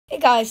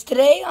guys,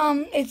 today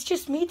it's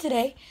just me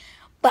today,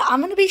 but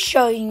I'm gonna be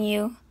showing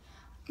you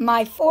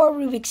my 4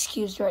 Rubik's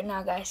cubes right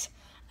now, guys.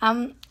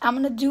 I'm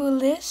gonna do a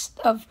list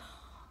of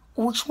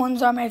which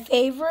ones are my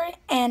favorite,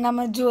 and I'm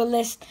gonna do a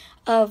list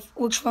of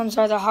which ones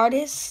are the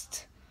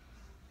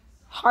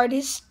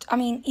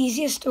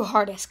easiest to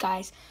hardest,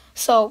 guys.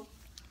 So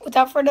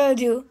without further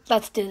ado,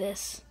 let's do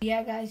this.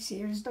 Yeah, guys,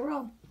 here's the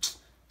roll.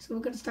 So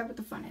we're gonna start with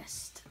the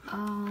funnest.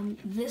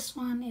 This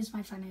one is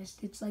my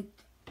funnest. It's like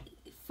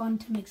fun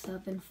to mix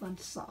up and fun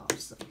to solve.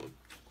 So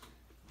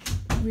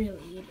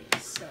really, it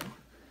is. So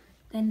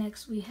then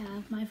next we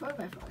have my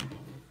 4x4.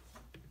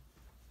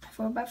 My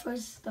 4x4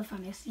 is the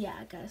funnest.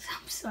 Yeah, guys,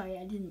 I'm sorry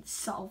I didn't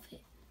solve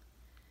it.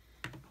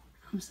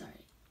 I'm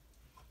sorry,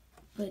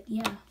 but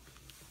yeah,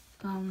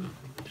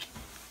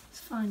 it's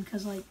fun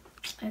because like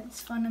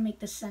it's fun to make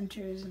the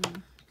centers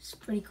and it's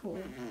pretty cool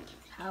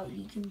how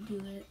you can do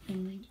it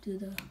and do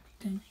the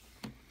thing.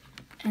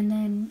 And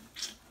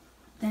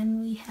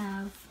then we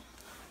have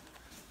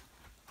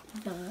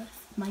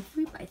my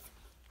 3x3.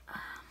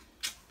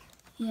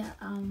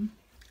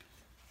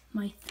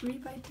 My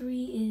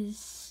 3x3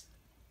 is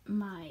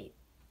I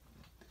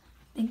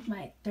think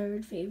my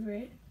third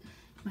favorite,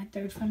 my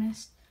third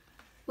funnest.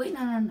 Wait,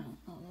 no,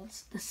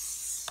 that's the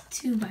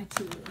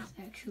 2x2 is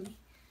actually,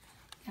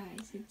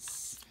 guys.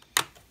 It's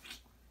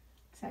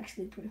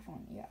actually pretty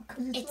fun, yeah.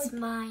 Cause it's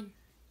like, mine.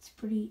 It's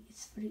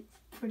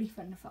pretty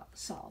fun to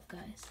solve,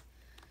 guys.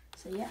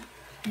 So yeah,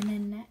 and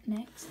then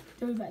next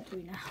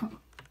 3x3 now.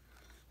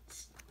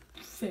 It's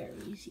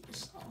very easy to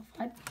solve.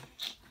 I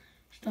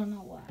just don't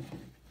know why,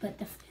 but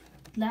the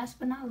last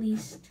but not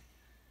least,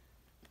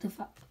 the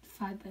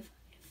 5x5.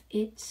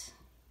 It's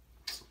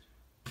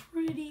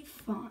pretty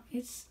fun.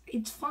 It's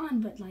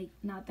fun, but like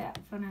not that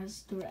fun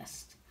as the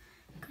rest,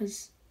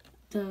 cause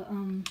the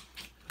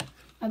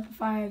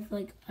 5x5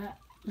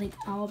 like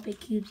all big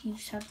cubes, you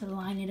just have to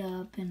line it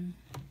up, and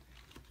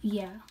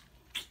yeah,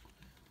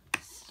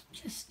 it's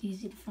just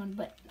easy to fun.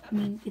 But I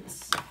mean,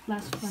 it's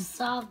less fun.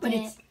 Solved but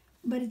it.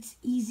 It's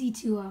easy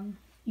to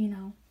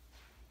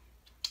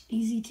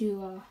easy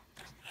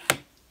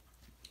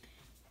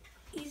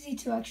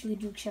to actually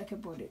do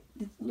checkerboard. It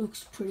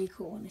looks pretty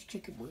cool on this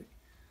checkerboard.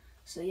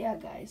 So yeah,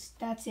 guys,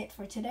 that's it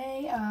for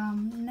today.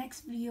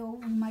 Next video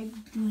we might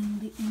be doing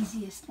the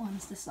easiest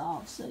ones to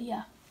solve. So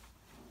yeah.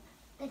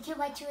 The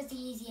 2x2 is the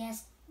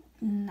easiest.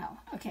 No,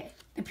 okay,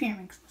 the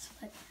pyramid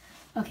split.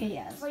 Okay,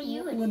 yeah, For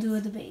you we'll do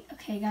a debate.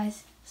 Okay,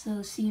 guys,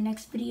 so see you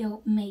next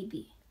video,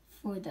 maybe,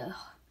 for the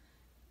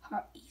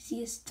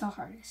easiest to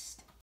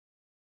hardest.